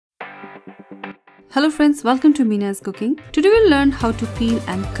Hello friends, welcome to Mina's Cooking. Today we'll learn how to peel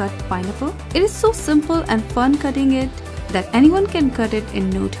and cut pineapple. It is so simple and fun cutting it that anyone can cut it in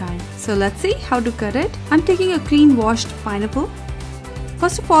no time. So let's see how to cut it. I'm taking a clean washed pineapple.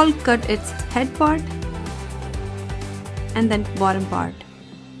 First of all, cut its head part and then bottom part.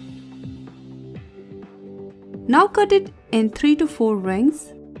 Now cut it in 3 to 4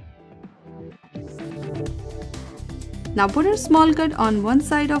 rings. Now put a small cut on one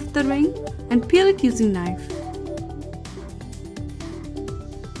side of the ring and peel it using knife.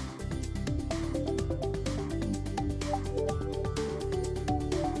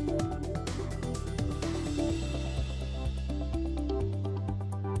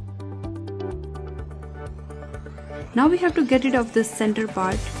 Now we have to get rid of this center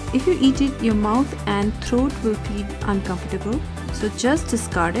part. If you eat it, your mouth and throat will feel uncomfortable, so just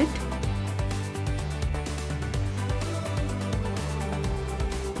discard it.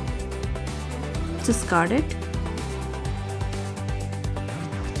 Discard it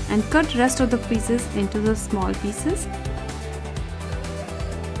and cut rest of the pieces into the small pieces.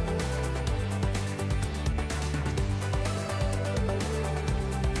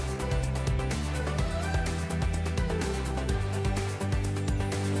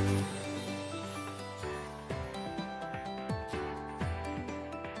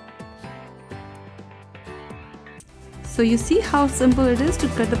 So you see how simple it is to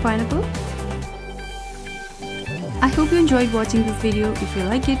cut the pineapple. I hope you enjoyed watching this video. If you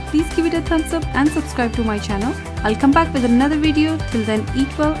like it, please give it a thumbs up and subscribe to my channel. I'll come back with another video. Till then,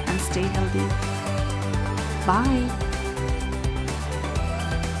 eat well and stay healthy. Bye.